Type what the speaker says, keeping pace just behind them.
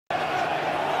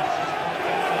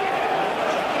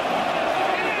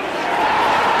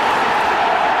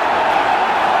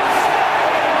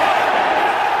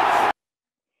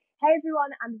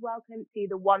everyone, and welcome to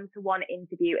the one-to-one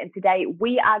interview. And today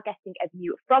we are getting a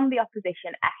view from the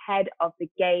opposition ahead of the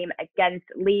game against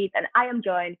Leeds. And I am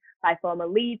joined by former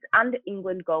Leeds and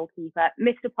England goalkeeper,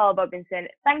 Mr. Paul Robinson.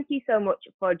 Thank you so much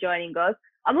for joining us.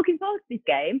 I'm looking forward to this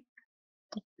game.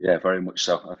 Yeah, very much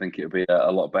so. I think it'll be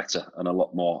a lot better and a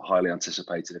lot more highly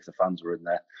anticipated if the fans were in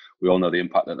there. We all know the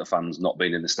impact that the fans not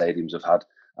being in the stadiums have had,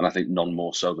 and I think none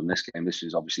more so than this game. This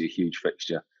is obviously a huge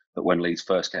fixture that when Leeds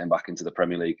first came back into the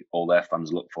Premier League, all their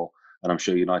fans looked for. And I'm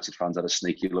sure United fans had a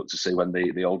sneaky look to see when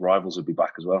the old rivals would be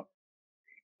back as well.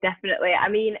 Definitely. I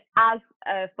mean, as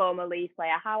a former Leeds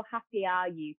player, how happy are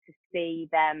you to see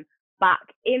them back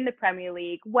in the Premier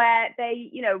League where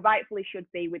they, rightfully should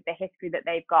be with the history that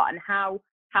they've got? And how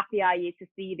happy are you to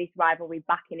see this rivalry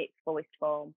back in its fullest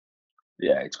form?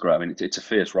 Yeah, it's great. I mean, it's a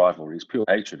fierce rivalry. It's pure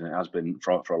hatred, and it has been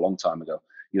for a long time ago.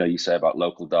 You say about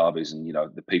local derbies and,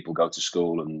 the people go to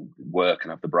school and work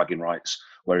and have the bragging rights,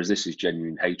 whereas this is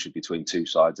genuine hatred between two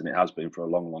sides, and it has been for a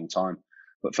long, long time.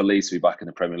 But for Leeds to be back in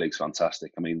the Premier League is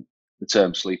fantastic. I mean, the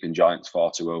term sleeping giant's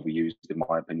far too overused, in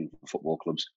my opinion, for football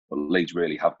clubs, but Leeds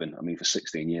really have been. I mean, for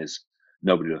 16 years,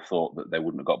 nobody would have thought that they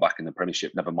wouldn't have got back in the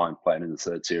Premiership, never mind playing in the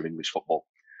third tier of English football.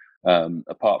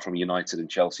 Apart from United and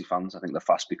Chelsea fans, I think they're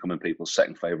fast becoming people's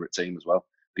second favourite team as well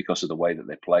because of the way that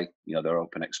they play. Their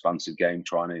open, expansive game,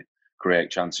 trying to create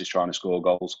chances, trying to score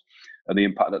goals, and the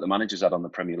impact that the managers had on the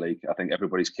Premier League. I think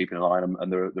everybody's keeping an eye on them,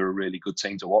 and they're a really good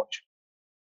team to watch.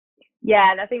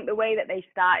 Yeah, and I think the way that they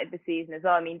started the season as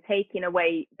well, I mean, taking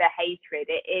away the hatred,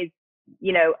 it is,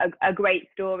 a great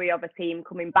story of a team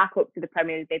coming back up to the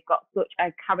Premier League. They've got such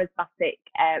a charismatic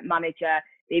manager.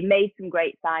 They've made some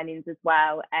great signings as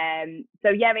well. So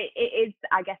yeah, it is,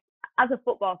 I guess, as a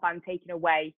football fan, taking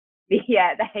away the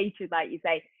hatred, like you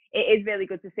say, it is really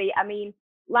good to see. I mean,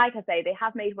 like I say, they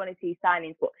have made one or two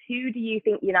signings, but who do you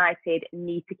think United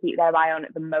need to keep their eye on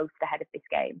the most ahead of this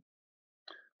game?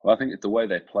 Well, I think it's the way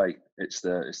they play. It's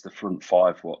the front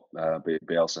five. What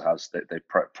Bielsa has. They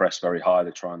press very high.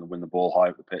 They're trying to win the ball high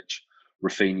up the pitch.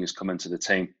 Rafinha's come into the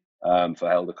team for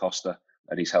Helder Costa,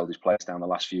 and he's held his place down the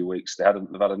last few weeks. They've had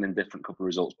an indifferent couple of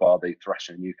results, bar the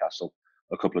thrashing in Newcastle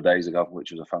a couple of days ago,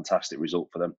 which was a fantastic result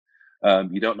for them.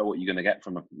 You don't know what you're going to get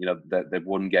from them. They've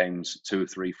won games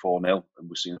 2-3, 4-0, and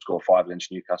we've seen them score 5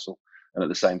 against Newcastle, and at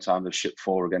the same time they've shipped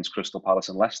 4 against Crystal Palace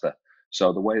and Leicester.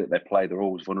 So the way that they play, they're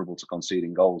always vulnerable to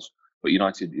conceding goals. But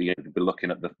United, you'd be looking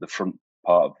at the front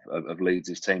part of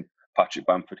Leeds' team. Patrick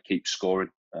Bamford keeps scoring.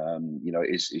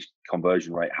 His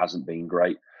conversion rate hasn't been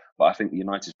great. But I think the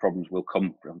United's problems will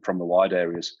come from the wide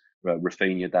areas.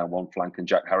 Rafinha down one flank and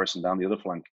Jack Harrison down the other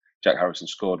flank. Jack Harrison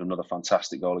scored another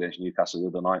fantastic goal against Newcastle the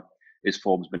other night. His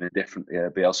form's been indifferent.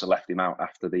 Bielsa left him out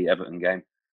after the Everton game.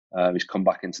 He's come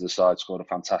back into the side, scored a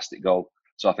fantastic goal.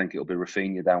 So I think it'll be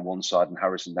Rafinha down one side and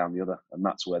Harrison down the other, and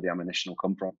that's where the ammunition will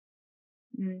come from.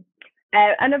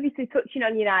 And obviously, touching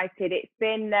on United, it's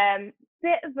been a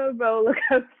bit of a roller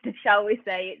coaster, shall we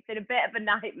say? It's been a bit of a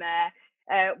nightmare.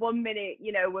 1 minute,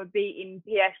 we're beating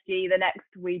PSG. The next,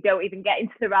 we don't even get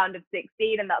into the round of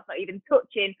 16, and that's not even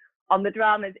touching on the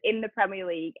dramas in the Premier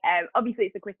League. Obviously,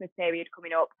 it's the Christmas period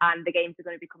coming up, and the games are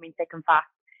going to be coming thick and fast.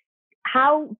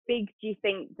 How big do you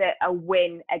think that a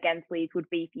win against Leeds would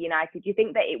be for United? Do you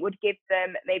think that it would give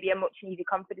them maybe a much needed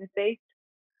confidence boost?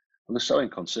 Well, they're so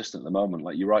inconsistent at the moment,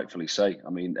 like you rightfully say.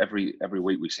 I mean, every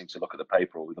week we seem to look at the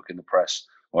paper or we look in the press,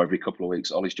 or every couple of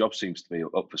weeks, Ollie's job seems to be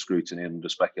up for scrutiny and under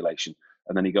speculation.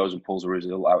 And then he goes and pulls a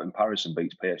result out in Paris and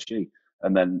beats PSG.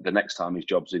 And then the next time his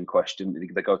job's in question,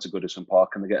 they go to Goodison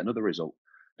Park and they get another result.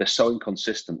 They're so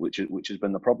inconsistent, which has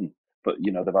been the problem. But,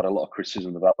 they've had a lot of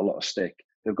criticism, they've had a lot of stick.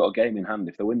 They've got a game in hand.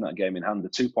 If they win that game in hand,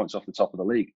 they're 2 points off the top of the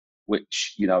league,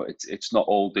 which, it's not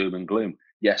all doom and gloom.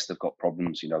 Yes, they've got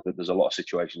problems. There's a lot of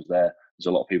situations there. There's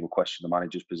a lot of people question the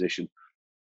manager's position.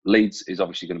 Leeds is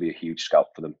obviously going to be a huge scalp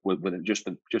for them, with just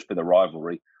for the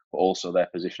rivalry, but also their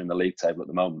position in the league table at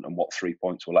the moment and what 3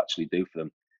 points will actually do for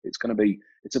them. It's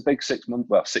a big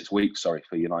 6 weeks,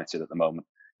 for United at the moment.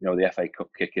 The FA Cup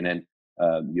kicking in,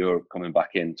 Europe coming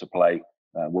back in to play.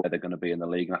 Where they're going to be in the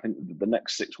league. And I think the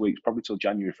next 6 weeks, probably till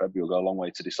January, February, will go a long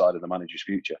way to deciding the manager's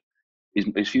future.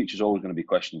 His future is always going to be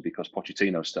questioned because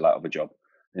Pochettino's still out of a job.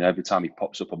 Every time he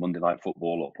pops up on Monday Night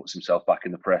Football or puts himself back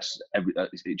in the press,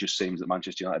 it just seems that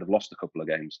Manchester United have lost a couple of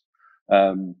games.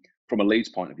 From a Leeds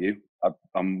point of view,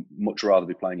 I'm much rather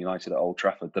be playing United at Old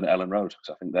Trafford than at Ellen Road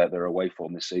because I think their away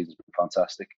form this season has been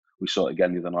fantastic. We saw it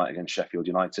again the other night against Sheffield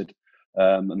United.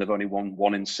 And they've only won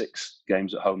 1 in 6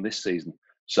 games at home this season.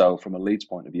 So from a Leeds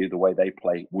point of view, the way they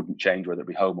play wouldn't change whether it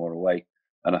be home or away.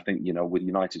 And I think, with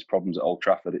United's problems at Old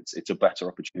Trafford, it's a better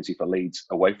opportunity for Leeds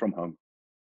away from home.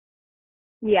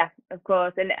 Yeah, of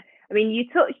course. And I mean, you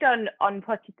touched on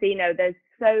Pochettino. There's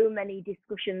so many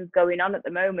discussions going on at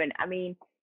the moment. I mean,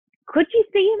 could you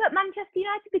see him at Manchester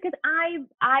United? Because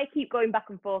I keep going back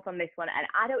and forth on this one, and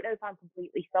I don't know if I'm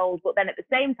completely sold. But then at the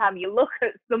same time, you look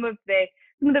at some of the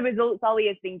results Ollie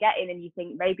has been getting, and you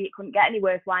think maybe it couldn't get any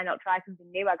worse. Why not try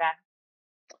something new? I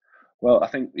guess. Well, I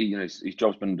think his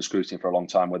job's been under scrutiny for a long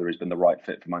time, whether he's been the right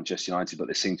fit for Manchester United, but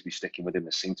they seem to be sticking with him.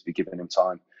 They seem to be giving him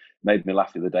time. Made me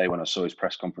laugh the other day when I saw his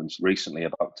press conference recently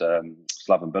about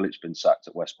Slaven Bilic being sacked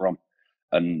at West Brom.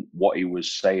 And what he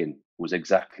was saying was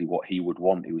exactly what he would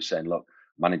want. He was saying, look,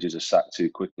 managers are sacked too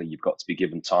quickly. You've got to be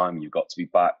given time. You've got to be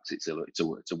backed. It's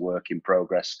a work in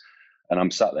progress. And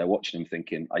I'm sat there watching him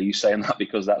thinking, are you saying that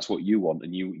because that's what you want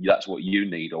and that's what you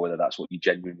need, or whether that's what you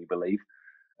genuinely believe?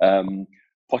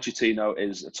 Pochettino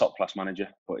is a top-class manager,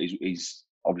 but he's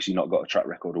obviously not got a track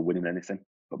record of winning anything.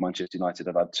 But Manchester United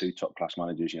have had two top-class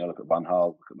managers. Look at Van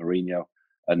Gaal, look at Mourinho,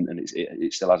 and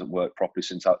it still hasn't worked properly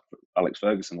since Alex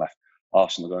Ferguson left.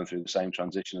 Arsenal are going through the same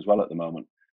transition as well at the moment.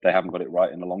 They haven't got it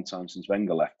right in a long time since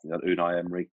Wenger left. Unai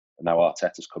Emery, and now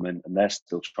Arteta's come in, and they're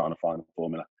still trying to find the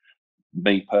formula.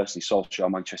 Me personally, Solskjaer,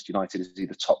 Manchester United, is he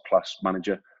the top-class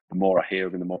manager? The more I hear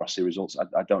of him, the more I see results.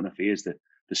 I don't know if he is.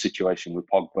 The situation with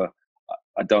Pogba,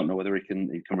 I don't know whether he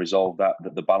can resolve that.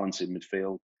 The balance in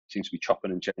midfield seems to be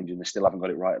chopping and changing. They still haven't got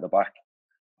it right at the back.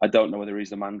 I don't know whether he's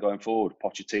the man going forward.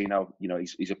 Pochettino,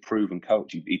 he's a proven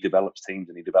coach. He develops teams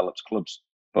and he develops clubs,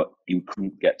 but you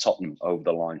couldn't get Tottenham over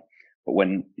the line. But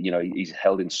when he's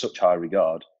held in such high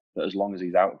regard that as long as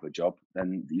he's out of a job,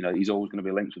 then he's always going to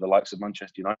be linked with the likes of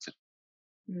Manchester United.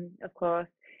 Of course.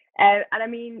 And I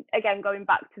mean, again, going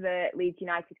back to the Leeds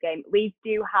United game, Leeds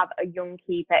do have a young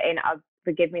keeper in.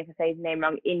 Forgive me if I say his name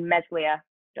wrong. In Meslier.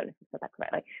 I don't know if I said that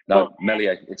correctly. No,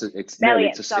 Meslier. It's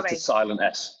a silent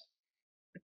S.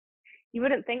 You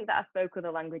wouldn't think that I spoke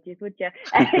other languages, would you?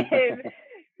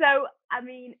 So, I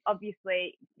mean,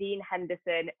 obviously, Dean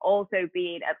Henderson also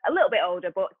being a little bit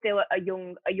older, but still a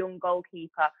young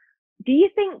goalkeeper. Do you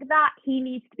think that he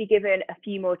needs to be given a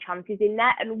few more chances in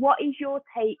there? And what is your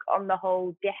take on the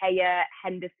whole De Gea,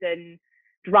 Henderson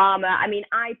drama? I mean,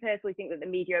 I personally think that the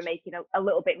media are making a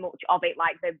little bit much of it,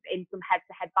 like they're in some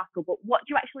head-to-head battle. But what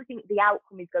do you actually think the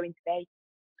outcome is going to be?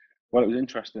 Well, it was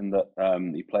interesting that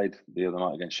he played the other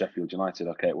night against Sheffield United.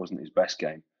 Okay, it wasn't his best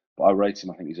game, but I rate him.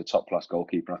 I think he's a top-class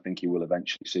goalkeeper. I think he will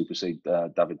eventually supersede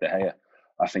David De Gea.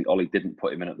 I think Ollie didn't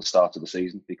put him in at the start of the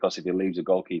season because if he leaves a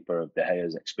goalkeeper of De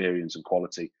Gea's experience and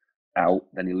quality out,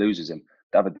 then he loses him.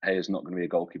 David De Gea is not going to be a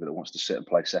goalkeeper that wants to sit and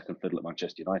play second fiddle at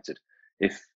Manchester United.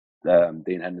 If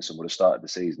Dean Henderson would have started the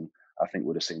season, I think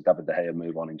we'd have seen David De Gea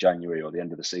move on in January or the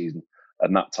end of the season.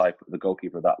 And that type of the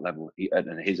goalkeeper at that level, at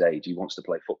his age, he wants to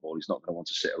play football. He's not going to want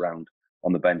to sit around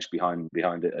on the bench behind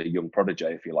a young prodigy,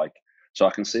 if you like. So I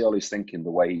can see Ollie's thinking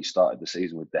the way he started the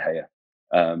season with De Gea.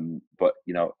 But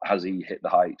has he hit the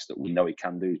heights that we know he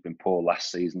can do? He's been poor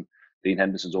last season. Dean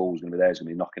Henderson's always going to be there. He's going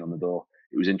to be knocking on the door.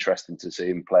 It was interesting to see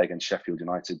him play against Sheffield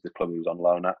United, the club he was on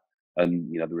loan at.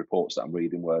 And the reports that I'm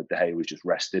reading were De Gea was just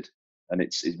rested, and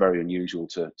it's very unusual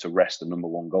to rest a number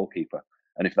one goalkeeper.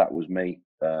 And if that was me,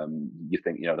 you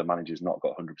think the manager's not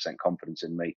got 100% confidence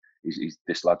in me.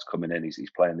 This lad's coming in.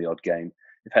 He's playing the odd game.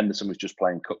 If Henderson was just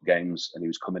playing cup games and he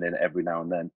was coming in every now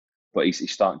and then, but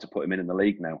he's starting to put him in the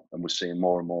league now, and we're seeing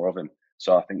more and more of him.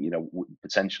 So I think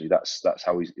potentially that's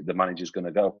how the manager's going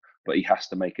to go. But he has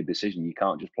to make a decision. You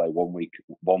can't just play one week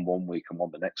and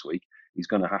one the next week. He's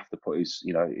going to have to put his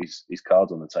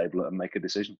cards on the table and make a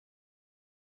decision.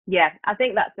 Yeah, I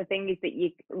think that's the thing, is that you,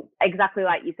 exactly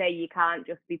like you say, you can't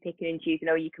just be picking and choosing,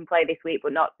 you can play this week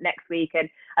but not next week. And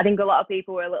I think a lot of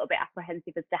people were a little bit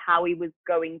apprehensive as to how he was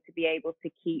going to be able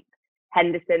to keep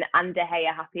Henderson and De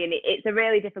Gea happy. And it's a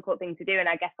really difficult thing to do. And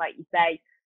I guess, like you say,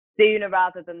 sooner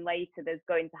rather than later, there's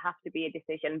going to have to be a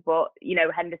decision. But,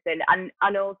 Henderson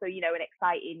and also, an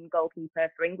exciting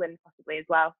goalkeeper for England possibly as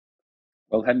well.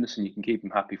 Well, Henderson, you can keep him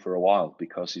happy for a while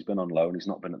because he's been on loan. He's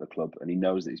not been at the club, and he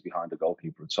knows that he's behind a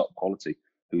goalkeeper of top quality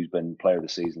who's been player of the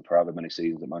season for however many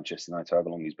seasons at Manchester United, however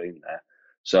long he's been there.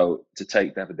 So to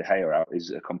take David De Gea out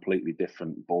is a completely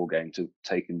different ball game to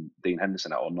taking Dean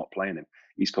Henderson out or not playing him.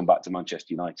 He's come back to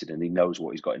Manchester United and he knows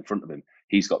what he's got in front of him.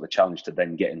 He's got the challenge to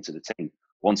then get into the team.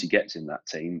 Once he gets in that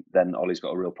team, then Ollie's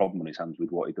got a real problem on his hands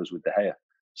with what he does with De Gea.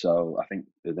 So I think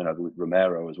with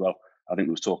Romero as well, I think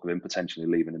there was talk of him potentially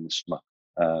leaving in the summer.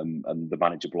 And the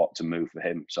manager blocked a move for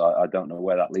him. So I don't know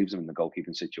where that leaves him in the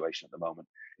goalkeeping situation at the moment.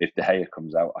 If De Gea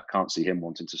comes out, I can't see him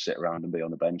wanting to sit around and be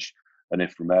on the bench. And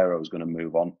if Romero is going to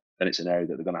move on, then it's an area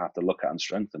that they're going to have to look at and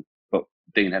strengthen. But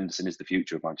Dean Henderson is the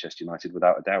future of Manchester United,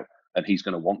 without a doubt. and he's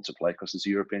going to want to play because there's a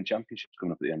European Championship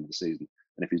coming up at the end of the season.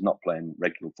 And if he's not playing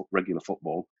regular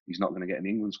football, he's not going to get in the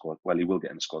England squad. Well, he will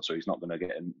get in the squad, so he's not going to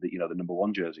get in the number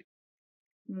one jersey.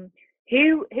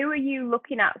 Who are you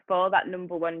looking at for that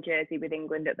number one jersey with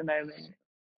England at the moment?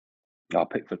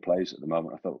 Pickford plays at the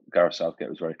moment. I thought Gareth Southgate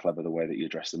was very clever the way that he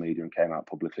addressed the media and came out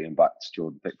publicly and backed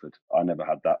Jordan Pickford. I never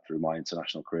had that through my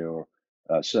international career, or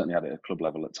certainly had it at club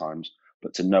level at times.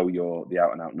 But to know you're the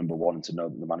out-and-out number one, and to know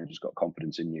that the manager's got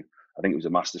confidence in you, I think it was a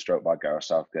masterstroke by Gareth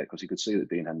Southgate, because he could see that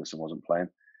Dean Henderson wasn't playing.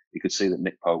 He could see that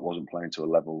Nick Pope wasn't playing to a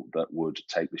level that would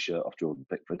take the shirt off Jordan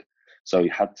Pickford. So he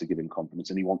had to give him confidence,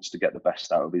 and he wants to get the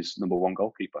best out of his number one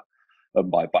goalkeeper. And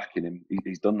by backing him,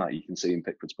 he's done that. You can see in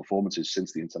Pickford's performances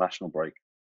since the international break.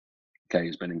 Okay,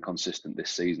 he's been inconsistent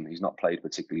this season. He's not played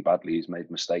particularly badly. He's made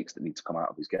mistakes that need to come out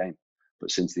of his game.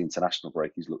 But since the international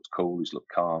break, he's looked cool, he's looked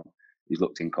calm, he's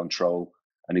looked in control,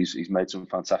 and he's made some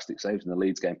fantastic saves. In the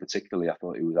Leeds game particularly, I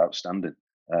thought he was outstanding.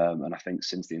 And I think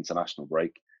since the international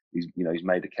break, he's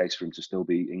made a case for him to still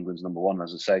be England's number one.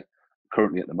 As I say,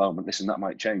 currently at the moment, listen, that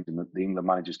might change, and the England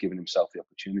manager's given himself the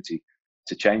opportunity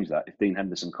to change that. If Dean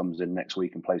Henderson comes in next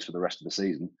week and plays for the rest of the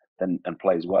season, and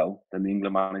plays well, then the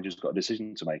England manager's got a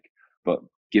decision to make. But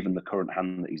given the current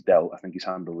hand that he's dealt, I think he's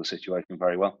handled the situation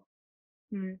very well.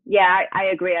 Yeah, I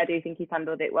agree. I do think he's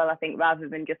handled it well. I think rather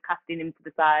than just casting him to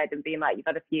the side and being like, you've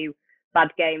had a few bad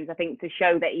games, I think to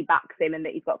show that he backs him and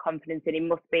that he's got confidence in him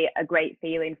must be a great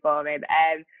feeling for him.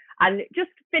 And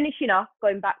just finishing off,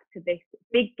 going back to this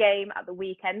big game at the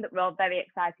weekend that we're all very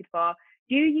excited for,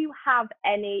 do you have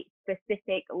any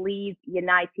specific Leeds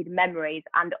United memories?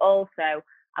 And also,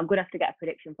 I'm going to have to get a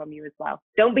prediction from you as well.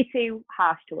 Don't be too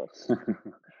harsh to us.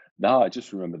 No, I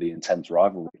just remember the intense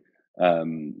rivalry.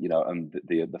 And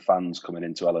the fans coming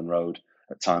into Ellen Road.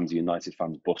 At times, the United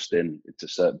fans bust in into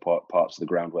certain parts of the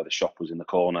ground where the shop was in the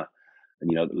corner, and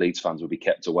the Leeds fans would be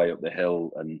kept away up the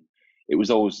hill. And it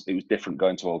was different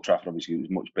going to Old Trafford. Obviously, it was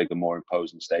much bigger, more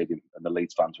imposing stadium, and the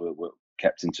Leeds fans were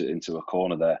kept into a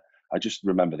corner there. I just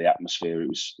remember the atmosphere.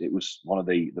 It was one of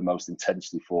the most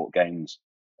intensely fought games,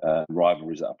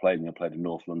 rivalries that I played. I played in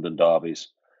North London derbies,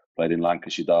 played in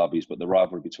Lancashire derbies, but the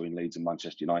rivalry between Leeds and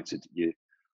Manchester United,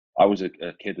 I was a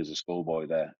kid as a schoolboy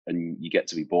there, and you get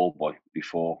to be ball boy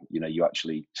before you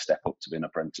actually step up to be an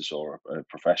apprentice or a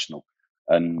professional.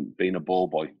 And being a ball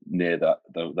boy near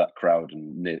that crowd,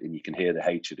 and you can hear the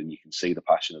hatred and you can see the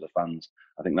passion of the fans,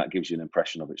 I think that gives you an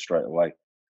impression of it straight away.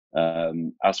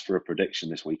 As for a prediction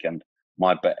this weekend,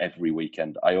 my bet every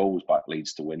weekend, I always back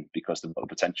Leeds to win because they've got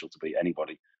the potential to beat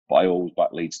anybody. But I always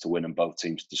back Leeds to win and both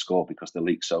teams to score because they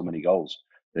leak so many goals.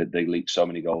 They leak so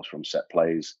many goals from set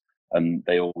plays, and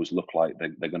they always look like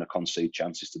they're going to concede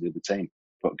chances to the other team.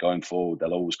 But going forward,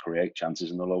 they'll always create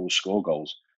chances and they'll always score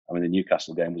goals. I mean, the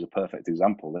Newcastle game was a perfect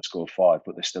example. They scored 5,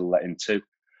 but they still let in 2.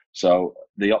 So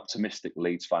the optimistic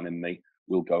Leeds fan in me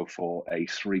will go for a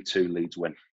 3-2 Leeds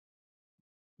win.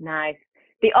 Nice.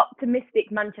 The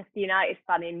optimistic Manchester United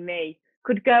fan in me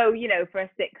could go, for a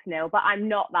 6-0, but I'm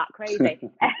not that crazy.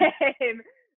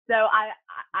 So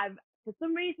I've for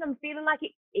some reason, I'm feeling like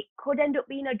it could end up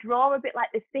being a draw, a bit like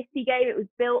the City game. It was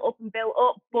built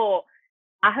up, but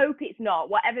I hope it's not.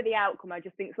 Whatever the outcome, I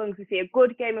just think as long as we see a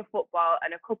good game of football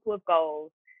and a couple of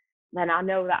goals, then I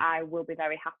know that I will be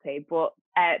very happy. But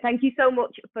thank you so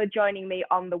much for joining me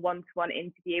on the one-to-one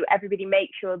interview. Everybody make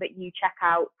sure that you check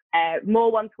out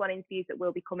more one-to-one interviews that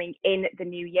will be coming in the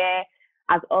new year.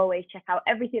 As always, check out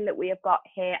everything that we have got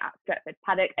here at Stretford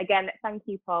Paddock. Again, thank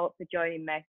you, Paul, for joining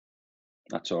me.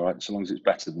 That's all right. So long as it's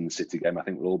better than the City game, I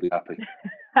think we'll all be happy.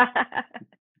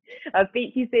 I'll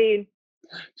speak to you soon.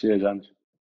 Cheers, Ange.